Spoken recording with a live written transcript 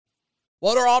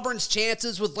What are Auburn's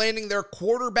chances with landing their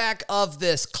quarterback of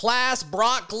this class,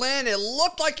 Brock Glenn? It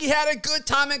looked like he had a good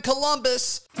time in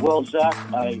Columbus. Well, Zach,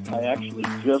 I actually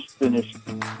just finished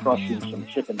crushing some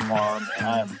chicken farm,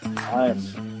 and I am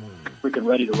freaking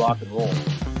ready to rock and roll.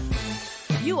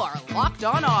 You are Locked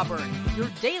On Auburn, your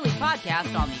daily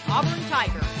podcast on the Auburn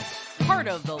Tigers. Part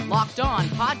of the Locked On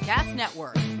Podcast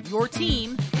Network, your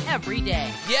team every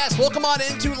day. Yes, welcome on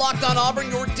into Locked On Auburn,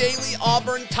 your daily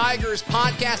Auburn Tigers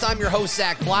podcast. I'm your host,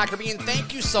 Zach Blackerby, and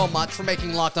thank you so much for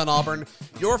making Locked On Auburn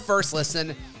your first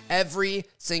listen every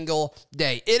single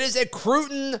day. It is a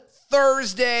Cruton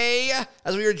Thursday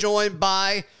as we are joined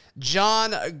by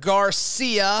John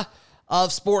Garcia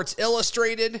of Sports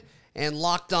Illustrated and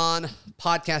Locked On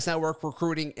Podcast Network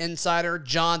Recruiting Insider.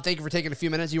 John, thank you for taking a few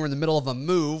minutes. You were in the middle of a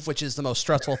move, which is the most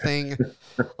stressful thing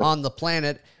on the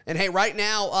planet. And hey, right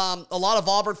now, a lot of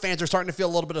Auburn fans are starting to feel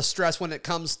a little bit of stress when it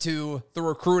comes to the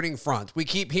recruiting front. We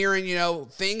keep hearing,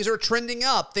 things are trending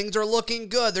up. Things are looking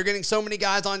good. They're getting so many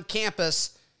guys on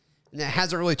campus, and it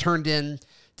hasn't really turned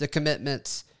into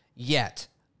commitments yet.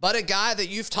 But a guy that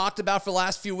you've talked about for the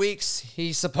last few weeks,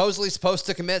 he's supposedly supposed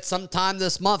to commit sometime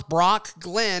this month, Brock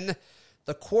Glenn,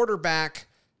 the quarterback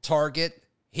target.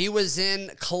 He was in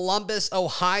Columbus,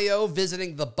 Ohio,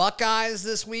 visiting the Buckeyes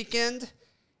this weekend,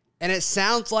 and it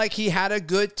sounds like he had a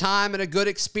good time and a good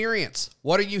experience.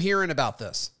 What are you hearing about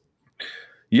this?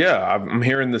 Yeah, I'm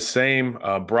hearing the same.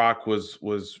 Brock was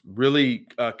really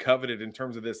coveted in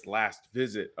terms of this last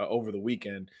visit over the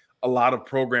weekend. A lot of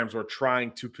programs were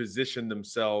trying to position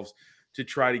themselves to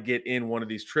try to get in one of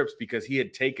these trips because he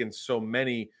had taken so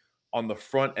many on the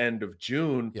front end of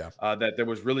June that there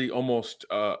was really almost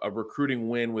a recruiting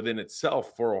win within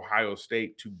itself for Ohio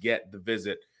State to get the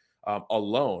visit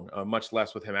alone, much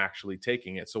less with him actually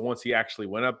taking it. So once he actually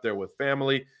went up there with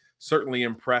family, certainly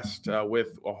impressed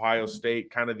with Ohio State,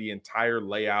 kind of the entire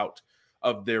layout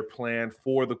of their plan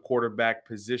for the quarterback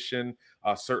position.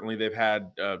 Certainly they've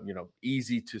had,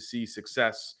 easy to see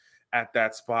success at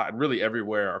that spot and really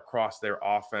everywhere across their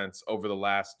offense over the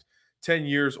last 10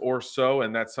 years or so.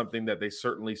 And that's something that they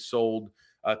certainly sold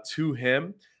to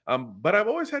him. But I've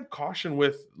always had caution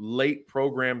with late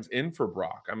programs in for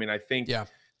Brock. I mean, I think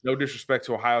no disrespect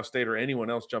to Ohio State or anyone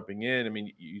else jumping in. I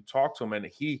mean, you talk to him and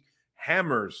he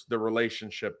hammers the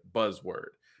relationship buzzword,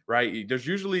 right? There's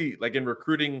usually, like in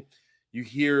recruiting, you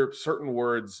hear certain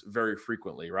words very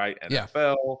frequently, right?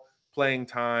 NFL, playing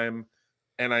time,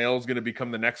 NIL is going to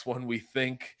become the next one, we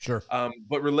think. Sure.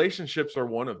 But relationships are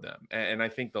one of them. And I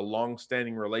think the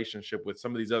long-standing relationship with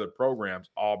some of these other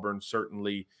programs, Auburn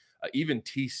certainly, even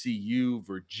TCU,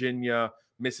 Virginia,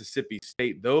 Mississippi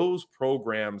State, those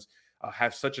programs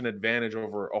have such an advantage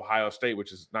over Ohio State,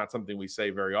 which is not something we say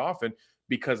very often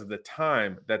because of the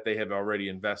time that they have already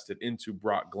invested into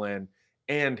Brock Glenn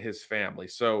and his family.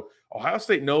 So Ohio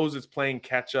State knows it's playing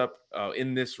catch up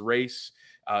in this race.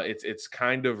 It's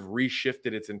kind of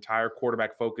reshifted its entire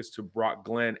quarterback focus to Brock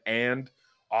Glenn and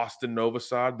Austin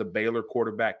Novosad, the Baylor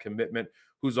quarterback commitment,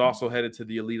 who's also headed to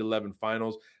the Elite 11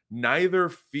 finals. Neither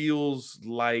feels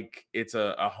like it's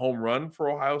a home run for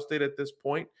Ohio State at this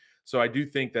point. So I do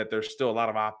think that there's still a lot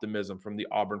of optimism from the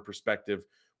Auburn perspective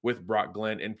with Brock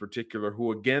Glenn in particular,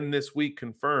 who again this week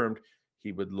confirmed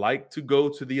he would like to go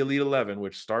to the Elite 11,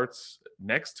 which starts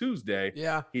next Tuesday.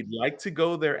 Yeah. He'd like to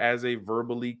go there as a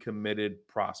verbally committed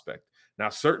prospect. Now,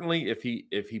 certainly if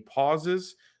he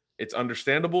pauses, it's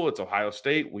understandable. It's Ohio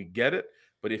State. We get it.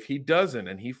 But if he doesn't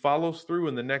and he follows through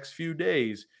in the next few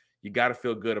days, you got to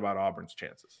feel good about Auburn's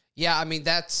chances. Yeah, I mean,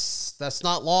 that's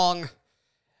not long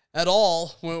at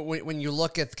all when you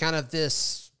look at kind of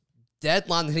this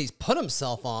deadline that he's put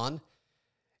himself on.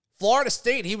 Florida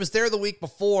State, he was there the week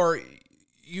before.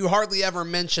 You hardly ever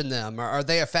mention them. Are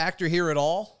they a factor here at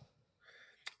all?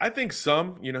 I think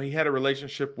some. He had a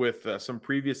relationship with some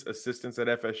previous assistants at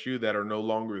FSU that are no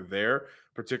longer there,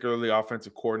 particularly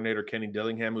offensive coordinator Kenny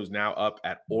Dillingham, who's now up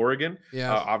at Oregon.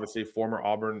 Yeah. Obviously, former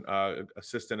Auburn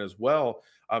assistant as well.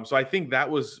 So I think that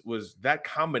was that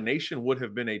combination would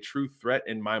have been a true threat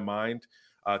in my mind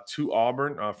to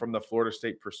Auburn from the Florida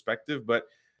State perspective. But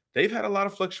they've had a lot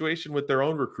of fluctuation with their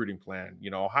own recruiting plan.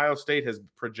 Ohio State has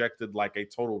projected like a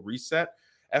total reset.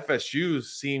 FSU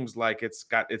seems like it's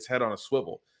got its head on a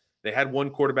swivel. They had one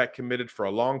quarterback committed for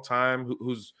a long time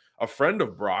who's a friend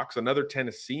of Brock's, another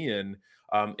Tennessean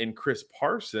in Chris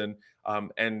Parson.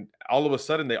 And all of a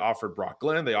sudden they offered Brock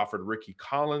Glenn. They offered Ricky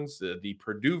Collins, the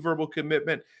Purdue verbal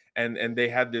commitment. And they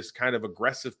had this kind of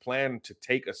aggressive plan to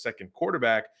take a second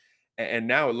quarterback. And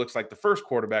now it looks like the first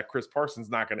quarterback, Chris Parsons,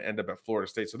 not going to end up at Florida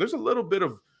State. So there's a little bit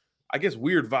of, I guess,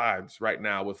 weird vibes right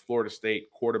now with Florida State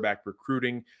quarterback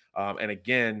recruiting. And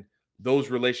again, those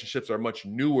relationships are much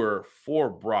newer for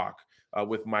Brock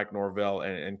with Mike Norvell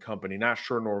and company. Not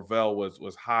sure Norvell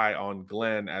was high on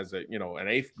Glenn as an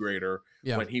 8th grader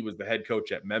when he was the head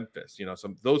coach at Memphis.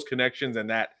 Some those connections and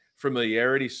that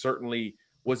familiarity certainly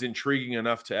was intriguing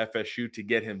enough to FSU to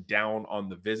get him down on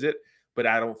the visit, but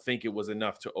I don't think it was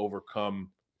enough to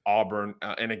overcome Auburn.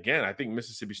 And again, I think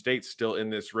Mississippi State's still in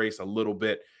this race a little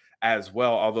bit as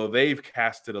well, although they've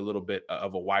casted a little bit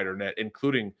of a wider net,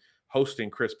 including hosting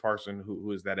Chris Parson,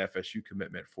 who is that FSU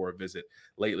commitment for a visit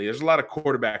lately. There's a lot of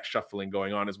quarterback shuffling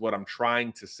going on is what I'm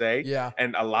trying to say. Yeah.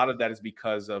 And a lot of that is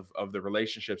because of the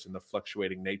relationships and the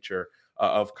fluctuating nature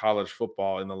of college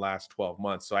football in the last 12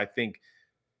 months. So I think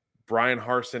Brian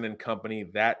Harsin and company,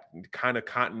 that kind of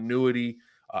continuity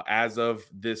as of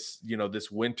this,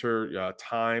 this winter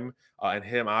time, and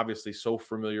him obviously so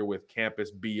familiar with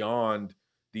campus beyond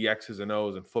the X's and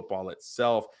O's and football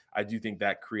itself, I do think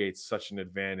that creates such an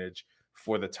advantage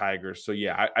for the Tigers. So,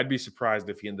 yeah, I'd be surprised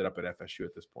if he ended up at FSU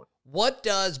at this point. What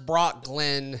does Brock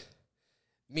Glenn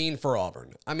mean for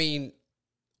Auburn? I mean,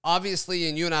 obviously,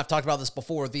 and you and I have talked about this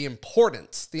before, the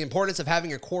importance of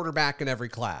having a quarterback in every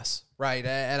class, right?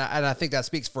 And I think that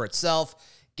speaks for itself.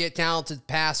 Get talented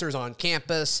passers on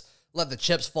campus. Let the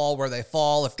chips fall where they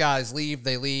fall. If guys leave,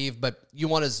 they leave. But you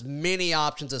want as many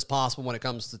options as possible when it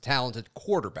comes to talented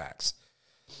quarterbacks.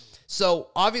 So,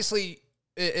 obviously,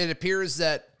 it appears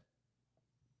that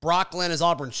Brock Glenn is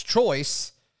Auburn's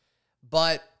choice.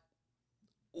 But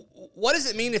what does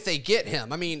it mean if they get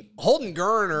him? I mean, Holden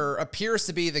Geriner appears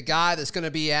to be the guy that's going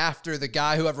to be after the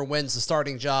guy whoever wins the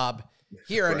starting job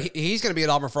here. Right. And he's going to be at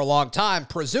Auburn for a long time,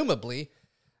 presumably.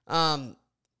 I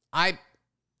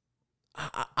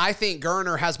think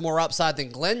Geriner has more upside than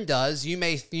Glenn does. You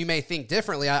may think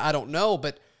differently. I don't know,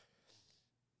 but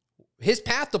his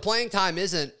path to playing time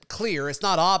isn't clear. It's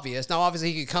not obvious. Now,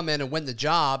 obviously, he could come in and win the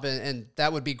job, and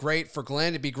that would be great for Glenn.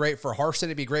 It'd be great for Harsin.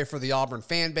 It'd be great for the Auburn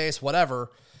fan base, whatever.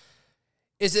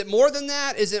 Is it more than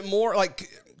that? Is it more like,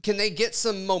 can they get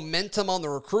some momentum on the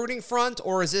recruiting front,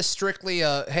 or is this strictly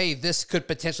hey, this could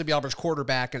potentially be Auburn's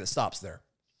quarterback, and it stops there?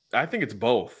 I think it's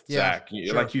both, Zach.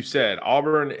 Sure. Like you said,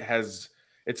 Auburn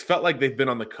it's felt like they've been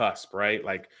on the cusp, right?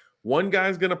 Like one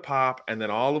guy's going to pop, and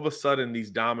then all of a sudden these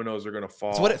dominoes are going to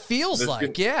fall. That's what it feels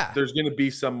like, There's going to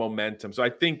be some momentum. So I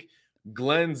think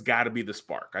Glenn's got to be the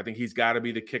spark. I think he's got to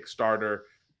be the Kickstarter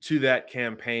to that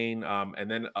campaign. And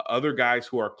then other guys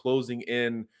who are closing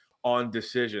in on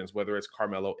decisions, whether it's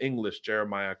Carmelo English,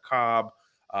 Jeremiah Cobb,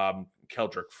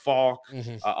 Keldrick Falk,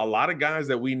 a lot of guys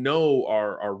that we know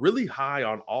are really high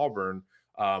on Auburn.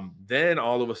 Then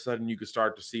all of a sudden you could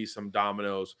start to see some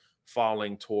dominoes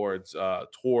falling towards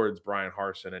Brian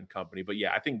Harsin and company. But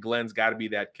yeah, I think Glenn's got to be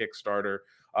that Kickstarter.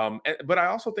 But I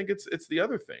also think it's the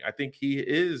other thing. I think he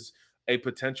is a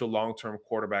potential long-term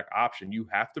quarterback option. You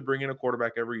have to bring in a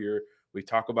quarterback every year. We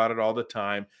talk about it all the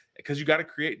time because you got to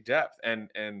create depth.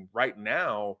 And right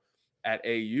now at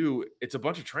AU, it's a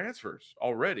bunch of transfers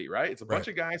already, right? It's a bunch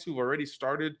of guys who've already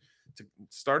started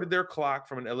their clock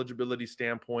from an eligibility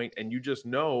standpoint. And you just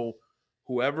know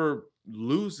whoever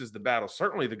loses the battle,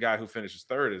 certainly the guy who finishes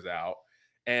third is out.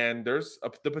 And there's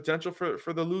the potential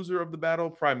for the loser of the battle,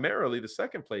 primarily the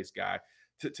second place guy,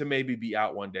 to maybe be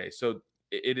out one day. So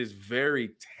it is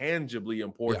very tangibly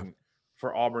important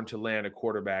for Auburn to land a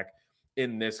quarterback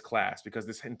in this class because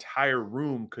this entire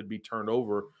room could be turned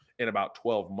over in about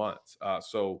 12 months.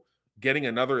 So getting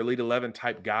another Elite 11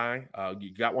 type guy,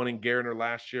 you got one in Geriner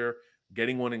last year,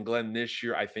 getting one in Glenn this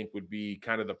year, I think would be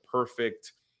kind of the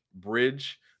perfect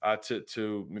bridge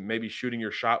to maybe shooting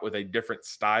your shot with a different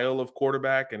style of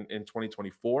quarterback in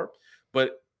 2024.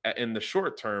 But in the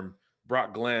short term,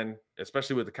 Brock Glenn,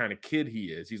 especially with the kind of kid he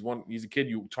is, he's a kid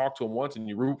you talk to him once and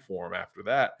you root for him after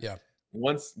that. Yeah.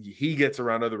 Once he gets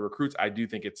around other recruits, I do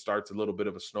think it starts a little bit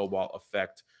of a snowball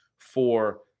effect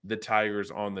for the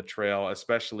Tigers on the trail,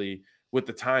 especially with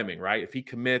the timing, right? If he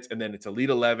commits and then it's Elite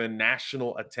 11,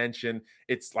 national attention,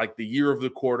 it's like the year of the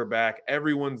quarterback,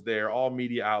 everyone's there, all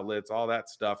media outlets, all that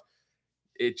stuff.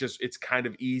 It's kind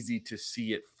of easy to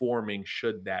see it forming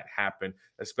should that happen,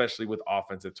 especially with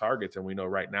offensive targets. And we know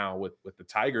right now with the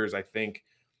Tigers, I think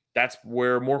that's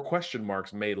where more question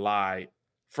marks may lie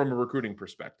from a recruiting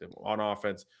perspective on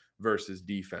offense versus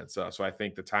defense. So I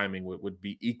think the timing would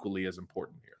be equally as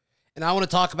important here. And I want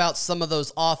to talk about some of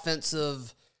those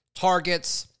offensive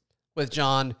targets with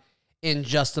John in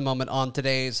just a moment on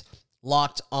today's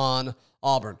Locked On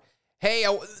Auburn. Hey,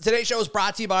 today's show is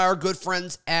brought to you by our good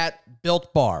friends at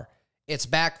Built Bar. It's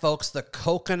back, folks, the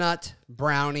Coconut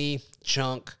Brownie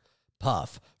Chunk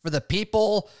Puff. For the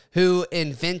people who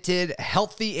invented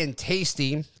healthy and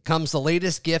tasty comes the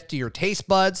latest gift to your taste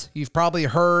buds. You've probably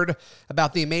heard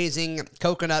about the amazing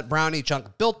coconut brownie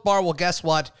chunk Built Bar. Well, guess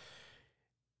what?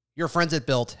 Your friends at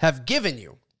Built have given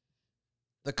you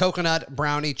the coconut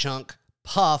brownie chunk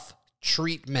puff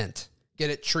treatment.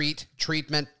 Get it?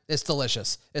 Treatment. It's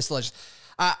delicious. It's delicious.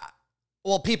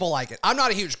 Well, people like it. I'm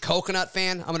not a huge coconut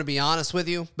fan, I'm going to be honest with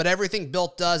you, but everything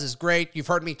Built does is great. You've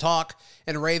heard me talk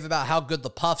and rave about how good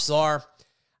the puffs are.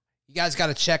 You guys got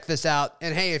to check this out.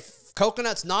 And hey, if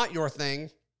coconut's not your thing,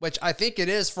 which I think it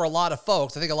is for a lot of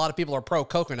folks, I think a lot of people are pro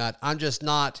coconut. I'm just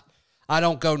not. I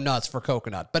don't go nuts for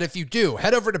coconut. But if you do,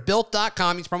 head over to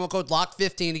Built.com. Use promo code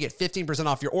LOCKED15 to get 15%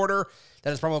 off your order.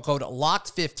 That is promo code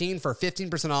LOCKED15 for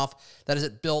 15% off. That is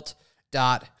at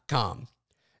Built.com.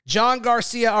 John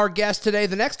Garcia, our guest today.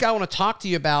 The next guy I want to talk to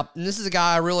you about, and this is a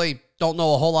guy I really don't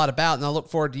know a whole lot about, and I look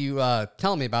forward to you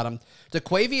telling me about him.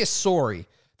 DeQuavius Sori,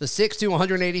 the 6'2",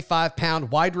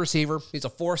 185-pound wide receiver. He's a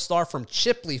 4-star from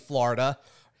Chipley, Florida.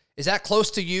 Is that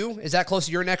close to you? Is that close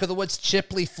to your neck of the woods,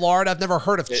 Chipley, Florida? I've never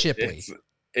heard of Chipley.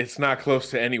 It's not close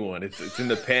to anyone. It's in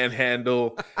the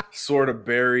Panhandle, sort of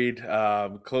buried,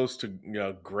 close to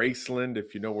Graceland,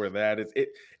 if you know where that is.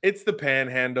 It's the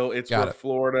Panhandle. It's where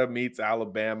Florida meets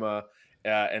Alabama,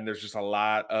 and there's just a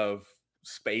lot of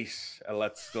space.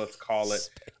 Let's call it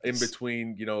in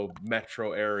between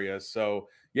metro areas. So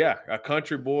yeah, a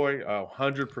country boy,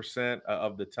 100%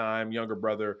 of the time. Younger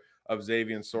brother of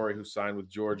Xavier Sori, who signed with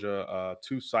Georgia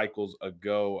 2 cycles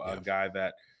ago. A guy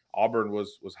that Auburn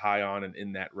was high on and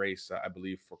in that race, I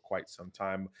believe, for quite some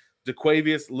time.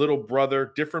 DeQuavius, little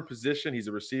brother, different position. He's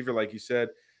a receiver, like you said,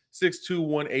 6'2",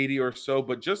 180 or so.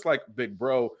 But just like Big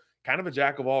Bro, kind of a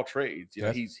jack of all trades. You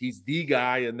know, he's the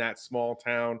guy in that small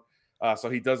town. So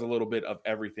he does a little bit of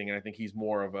everything. And I think he's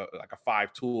more of a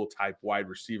 5-tool type wide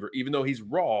receiver, even though he's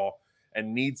raw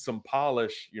and needs some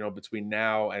polish, between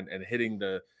now and hitting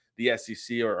the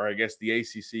SEC or I guess the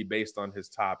ACC based on his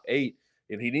top 8.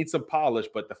 And he needs some polish,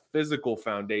 but the physical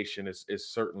foundation is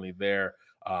certainly there.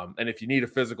 And if you need a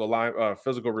physical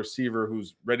receiver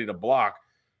who's ready to block,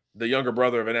 the younger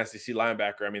brother of an SEC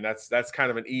linebacker, I mean, that's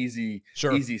kind of an easy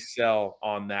sell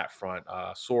on that front.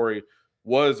 Sori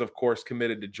was, of course,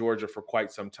 committed to Georgia for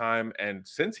quite some time. And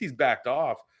since he's backed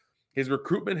off, his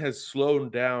recruitment has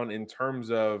slowed down in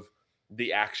terms of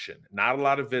the action. Not a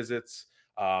lot of visits.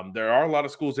 There are a lot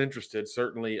of schools interested,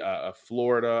 certainly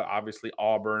Florida, obviously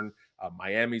Auburn,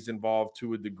 Miami's involved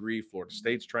to a degree. Florida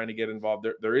State's trying to get involved.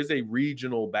 There is a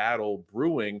regional battle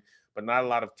brewing, but not a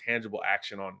lot of tangible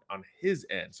action on his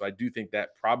end. So I do think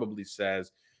that probably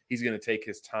says he's going to take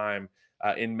his time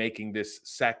in making this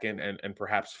second and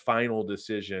perhaps final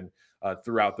decision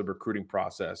throughout the recruiting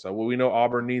process. Well, we know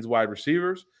Auburn needs wide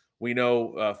receivers. We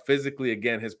know physically,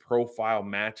 again, his profile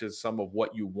matches some of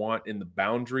what you want in the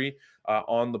boundary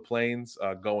on the Plains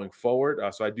going forward.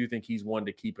 So I do think he's one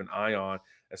to keep an eye on,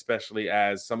 especially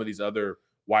as some of these other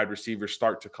wide receivers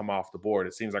start to come off the board.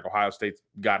 It seems like Ohio State's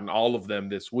gotten all of them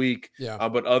this week,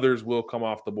 but others will come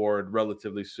off the board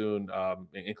relatively soon,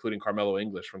 including Carmelo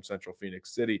English from Central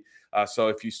Phoenix City. So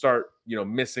if you start,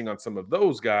 missing on some of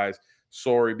those guys,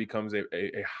 Sori becomes a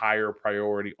higher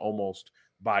priority almost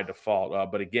by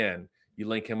default. But again, you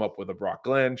link him up with a Brock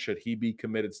Glenn, should he be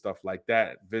committed, stuff like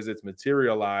that, visits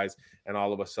materialize, and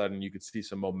all of a sudden you could see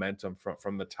some momentum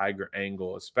from the Tiger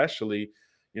angle, especially,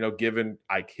 given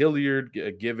Ike Hilliard,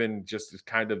 given just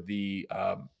kind of the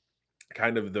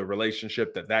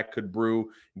relationship that could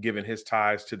brew, given his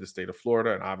ties to the state of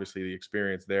Florida and obviously the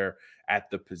experience there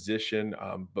at the position.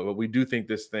 But we do think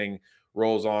this thing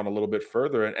rolls on a little bit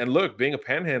further. And look, being a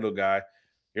Panhandle guy,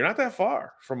 you're not that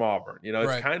far from Auburn.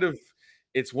 It's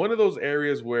it's one of those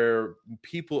areas where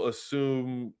people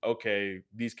assume, okay,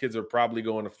 these kids are probably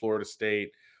going to Florida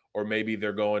State, or maybe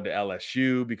they're going to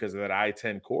LSU because of that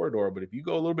I-10 corridor. But if you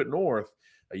go a little bit north,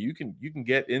 you can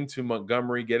get into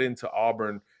Montgomery, get into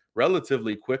Auburn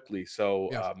relatively quickly. So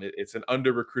it's an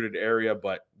under-recruited area,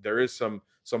 but there is some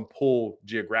pull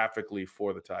geographically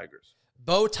for the Tigers.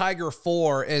 Bo Tiger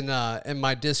 4 in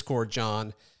my Discord,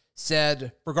 John,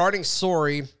 said, regarding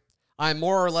Sori, I'm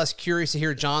more or less curious to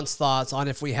hear John's thoughts on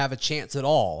if we have a chance at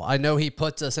all. I know he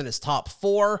puts us in his top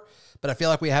 4, but I feel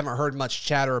like we haven't heard much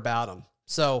chatter about him.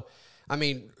 So, I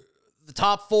mean, the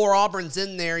top 4, Auburn's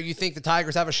in there. You think the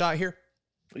Tigers have a shot here?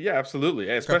 Yeah, absolutely.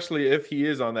 Especially if he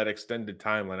is on that extended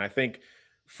timeline. I think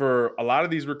for a lot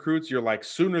of these recruits, you're like,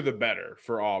 sooner the better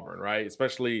for Auburn, right?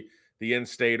 Especially the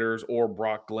in-staters or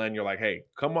Brock Glenn. You're like, hey,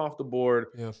 come off the board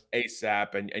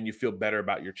ASAP, and you feel better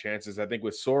about your chances. I think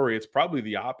with Sori, it's probably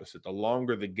the opposite. The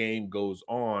longer the game goes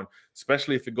on,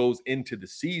 especially if it goes into the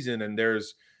season and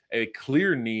there's a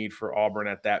clear need for Auburn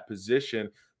at that position,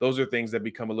 those are things that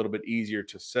become a little bit easier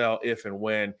to sell if and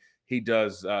when he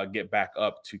does get back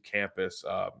up to campus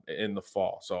in the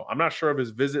fall. So I'm not sure of his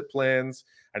visit plans.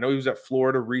 I know he was at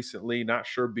Florida recently, not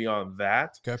sure beyond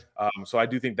that. Okay. So I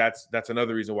do think that's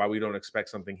another reason why we don't expect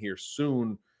something here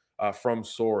soon from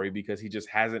Sorey, because he just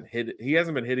hasn't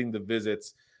been hitting the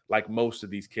visits like most of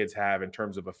these kids have in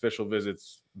terms of official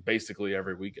visits basically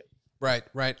every weekend. Right.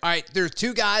 All right, there's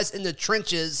two guys in the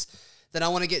trenches that I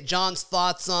want to get John's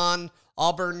thoughts on.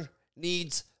 Auburn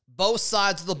needs both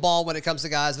sides of the ball when it comes to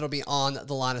guys that'll be on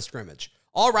the line of scrimmage.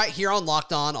 All right, here on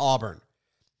Locked On Auburn.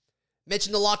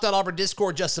 Mentioned the Locked On Auburn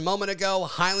Discord just a moment ago.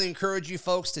 Highly encourage you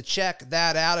folks to check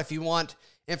that out if you want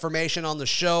information on the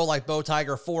show like Bo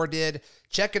Tiger 4 did.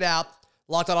 Check it out.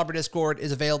 Locked On Auburn Discord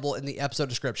is available in the episode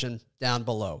description down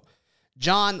below.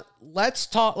 John, let's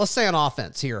stay on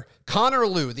offense here. Connor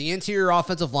Lew, the interior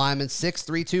offensive lineman,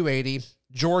 6'3", 280,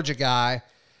 Georgia guy,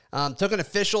 took an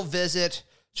official visit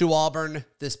to Auburn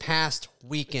this past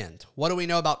weekend. What do we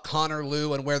know about Connor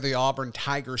Lew and where the Auburn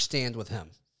Tigers stand with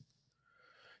him?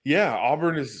 Yeah,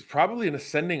 Auburn is probably an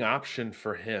ascending option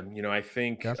for him. You know, I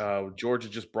think Georgia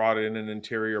just brought in an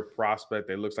interior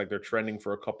prospect. It looks like they're trending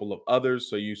for a couple of others.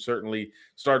 So you certainly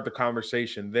start the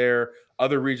conversation there.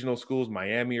 Other regional schools,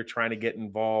 Miami, are trying to get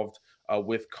involved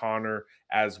with Connor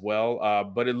as well.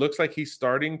 But it looks like he's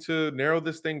starting to narrow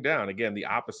this thing down. Again, the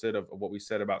opposite of what we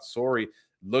said about Sorey.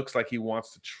 Looks like he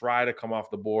wants to try to come off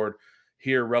the board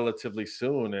here relatively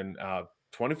soon. And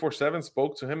 24/7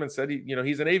 spoke to him and said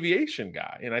he's an aviation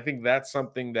guy, and I think that's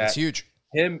something that's huge.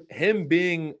 Him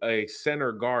being a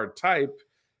center guard type,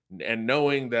 and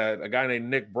knowing that a guy named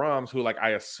Nick Brahms, who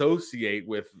I associate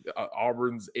with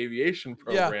Auburn's aviation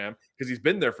program because he's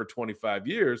been there for 25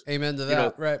 years. Amen to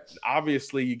that. Right.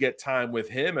 Obviously, you get time with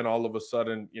him, and all of a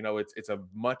sudden, it's a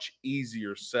much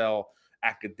easier sell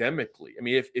academically. I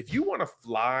mean, if you want to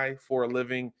fly for a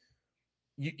living,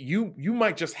 you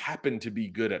might just happen to be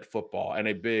good at football and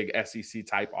a big SEC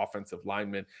type offensive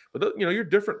lineman, but you're a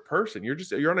different person.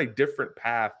 You're on a different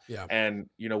path. Yeah. And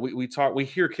we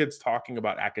hear kids talking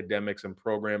about academics and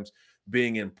programs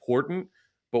being important,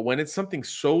 but when it's something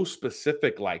so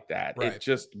specific like that, right, it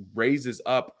just raises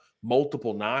up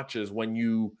multiple notches when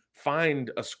you find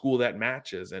a school that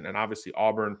matches. And obviously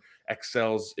Auburn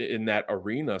excels in that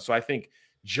arena. So I think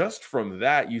just from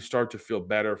that, you start to feel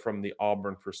better from the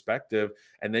Auburn perspective.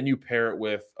 And then you pair it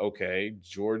with, okay,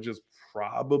 Georgia's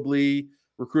probably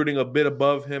recruiting a bit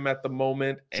above him at the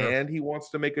moment, sure, and he wants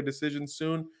to make a decision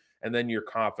soon. And then your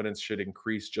confidence should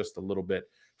increase just a little bit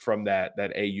from that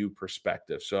AU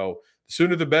perspective. So the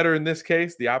sooner the better in this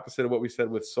case, the opposite of what we said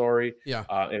with Sorey. Yeah.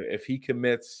 If he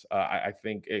commits, I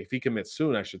think if he commits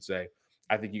soon, I should say,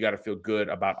 I think you got to feel good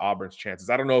about Auburn's chances.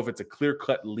 I don't know if it's a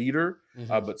clear-cut leader,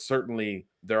 but certainly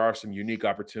there are some unique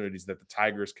opportunities that the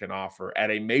Tigers can offer at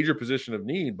a major position of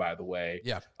need, by the way,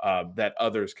 that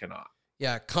others cannot.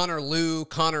 Yeah, Connor Lew,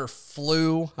 Connor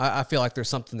Flew. I feel like there's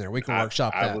something there. We can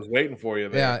workshop that. I was waiting for you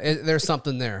there. Yeah, there's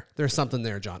something there. There's something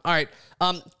there, John. All right,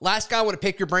 last guy I want to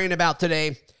pick your brain about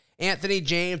today, Anthony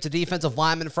James, a defensive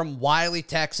lineman from Wiley,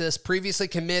 Texas, previously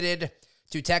committed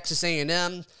to Texas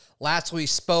A&M. Last we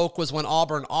spoke was when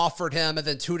Auburn offered him, and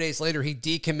then 2 days later he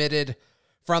decommitted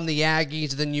from the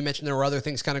Aggies. And then you mentioned there were other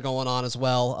things kind of going on as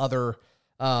well.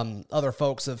 Other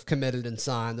folks have committed and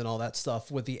signed and all that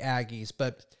stuff with the Aggies.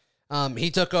 But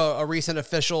he took a recent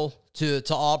official to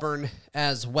Auburn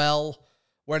as well.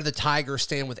 Where do the Tigers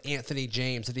stand with Anthony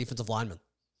James, the defensive lineman?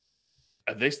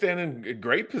 They stand in a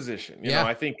great position. You know,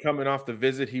 I think coming off the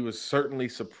visit, he was certainly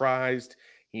surprised.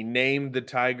 He named the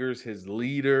Tigers his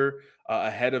leader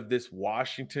ahead of this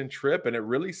Washington trip, and it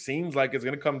really seems like it's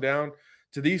going to come down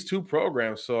to these two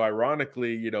programs. So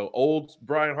ironically, old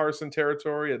Brian Harsin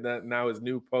territory, and that now his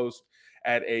new post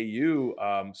at AU.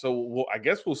 I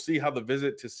guess we'll see how the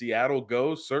visit to Seattle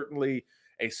goes. Certainly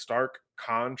a stark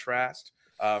contrast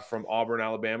from Auburn,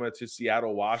 Alabama to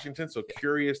Seattle, Washington. So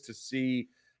curious to see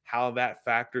how that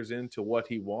factors into what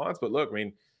he wants. But look, I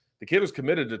mean, the kid was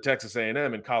committed to Texas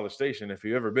A&M in College Station. If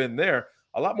you've ever been there,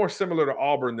 a lot more similar to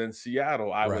Auburn than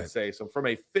Seattle, I would say. So from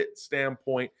a fit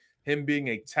standpoint, him being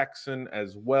a Texan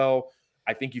as well,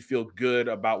 I think you feel good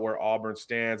about where Auburn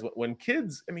stands. When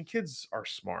kids are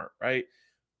smart, right?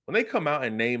 When they come out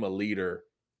and name a leader,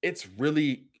 it's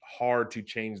really hard to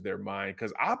change their mind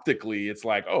because optically it's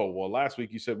like, oh, well, last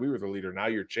week you said we were the leader. Now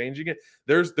you're changing it.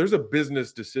 There's a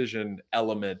business decision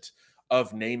element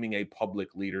of naming a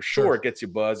public leader. Sure, it gets you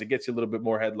buzz. It gets you a little bit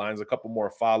more headlines, a couple more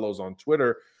follows on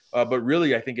Twitter. But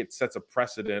really, I think it sets a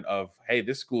precedent of, hey,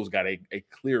 this school's got a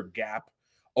clear gap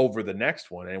over the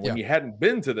next one. And when you hadn't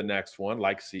been to the next one,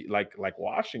 like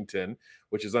Washington,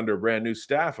 which is under a brand new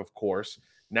staff, of course,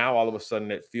 now all of a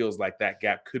sudden it feels like that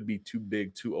gap could be too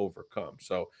big to overcome.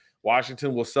 So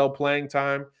Washington will sell playing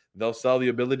time. They'll sell the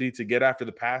ability to get after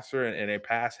the passer in a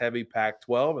pass-heavy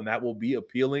Pac-12, and that will be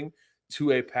appealing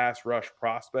to a pass rush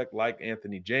prospect like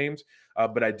Anthony James.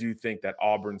 But I do think that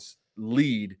Auburn's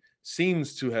lead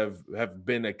seems to have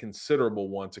been a considerable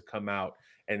one to come out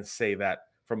and say that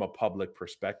from a public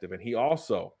perspective. And he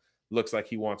also looks like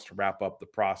he wants to wrap up the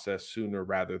process sooner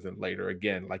rather than later.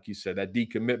 Again, like you said, that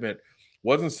decommitment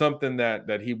wasn't something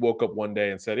that he woke up one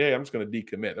day and said, hey, I'm just going to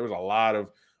decommit. There was a lot of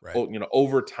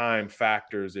overtime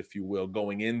factors, if you will,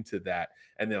 going into that.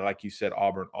 And then, like you said,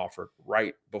 Auburn offered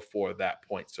right before that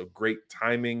point. So great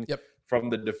timing from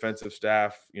the defensive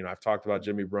staff. I've talked about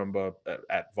Jimmy Brumbaugh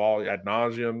ad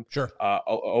nauseum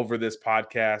over this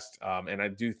podcast. And I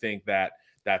do think that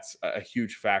that's a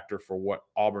huge factor for what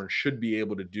Auburn should be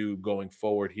able to do going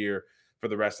forward here for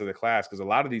the rest of the class, because a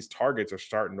lot of these targets are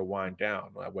starting to wind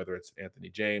down, whether it's Anthony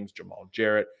James, Jamal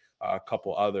Jarrett, a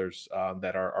couple others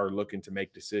that are looking to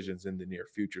make decisions in the near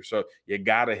future. So you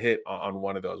got to hit on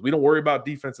one of those. We don't worry about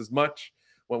defense as much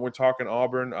when we're talking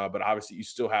Auburn, but obviously you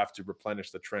still have to replenish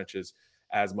the trenches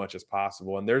as much as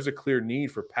possible. And there's a clear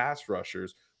need for pass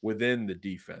rushers within the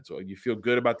defense. So you feel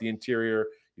good about the interior.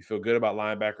 You feel good about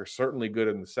linebackers, certainly good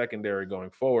in the secondary going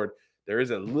forward. There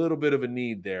is a little bit of a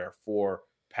need there for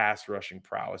pass rushing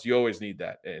prowess. You always need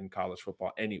that in college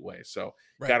football anyway. So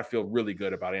you got to feel really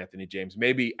good about Anthony James.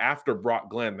 Maybe after Brock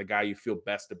Glenn, the guy you feel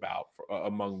best about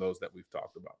among those that we've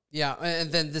talked about. Yeah,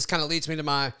 and then this kind of leads me to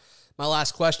my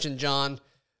last question, John.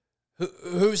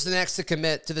 Who's the next to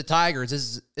commit to the Tigers?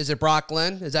 Is it Brock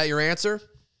Glenn? Is that your answer?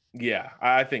 Yeah,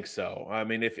 I think so. I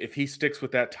mean, if he sticks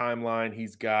with that timeline,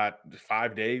 he's got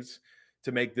 5 days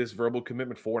to make this verbal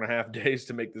commitment, 4.5 days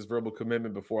to make this verbal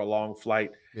commitment before a long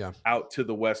flight out to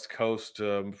the West Coast,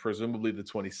 presumably the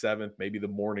 27th, maybe the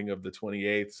morning of the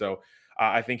 28th. So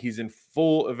I think he's in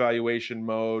full evaluation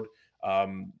mode.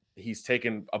 He's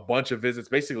taken a bunch of visits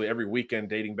basically every weekend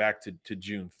dating back to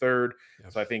June 3rd.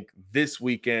 So I think this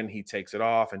weekend he takes it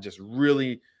off and just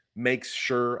really makes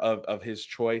sure of his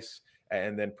choice,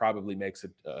 and then probably makes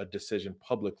a decision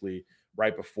publicly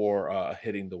right before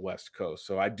hitting the West Coast.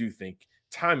 So I do think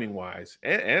timing-wise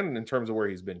and in terms of where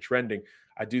he's been trending,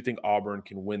 I do think Auburn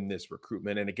can win this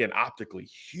recruitment. And again, optically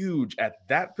huge at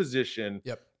that position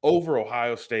over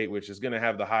Ohio State, which is going to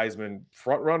have the Heisman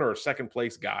front runner or second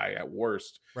place guy at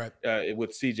worst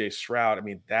with CJ Stroud. I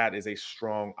mean, that is a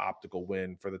strong optical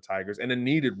win for the Tigers and a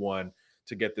needed one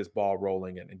to get this ball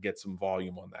rolling and get some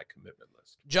volume on that commitment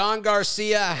list. John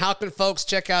Garcia, how can folks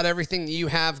check out everything that you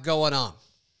have going on?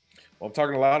 Well, I'm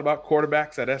talking a lot about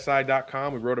quarterbacks at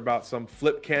SI.com. We wrote about some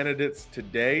flip candidates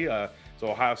today. So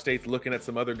Ohio State's looking at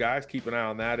some other guys. Keep an eye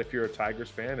on that if you're a Tigers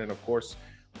fan. And, of course,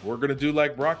 we're going to do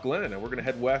like Brock Glenn, and we're going to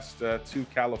head west to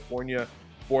California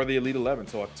for the Elite 11.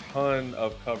 So a ton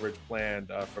of coverage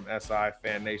planned from SI,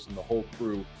 Fan Nation, the whole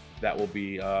crew that will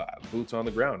be boots on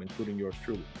the ground, including yours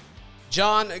truly.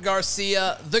 John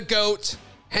Garcia, the GOAT,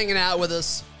 hanging out with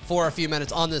us for a few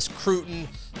minutes on this Cruton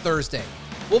Thursday.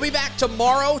 We'll be back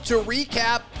tomorrow to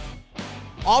recap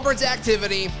Auburn's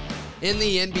activity in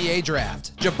the NBA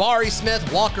draft. Jabari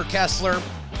Smith, Walker Kessler.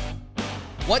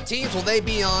 What teams will they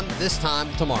be on this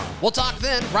time tomorrow? We'll talk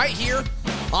then right here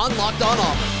on Locked On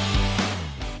Auburn.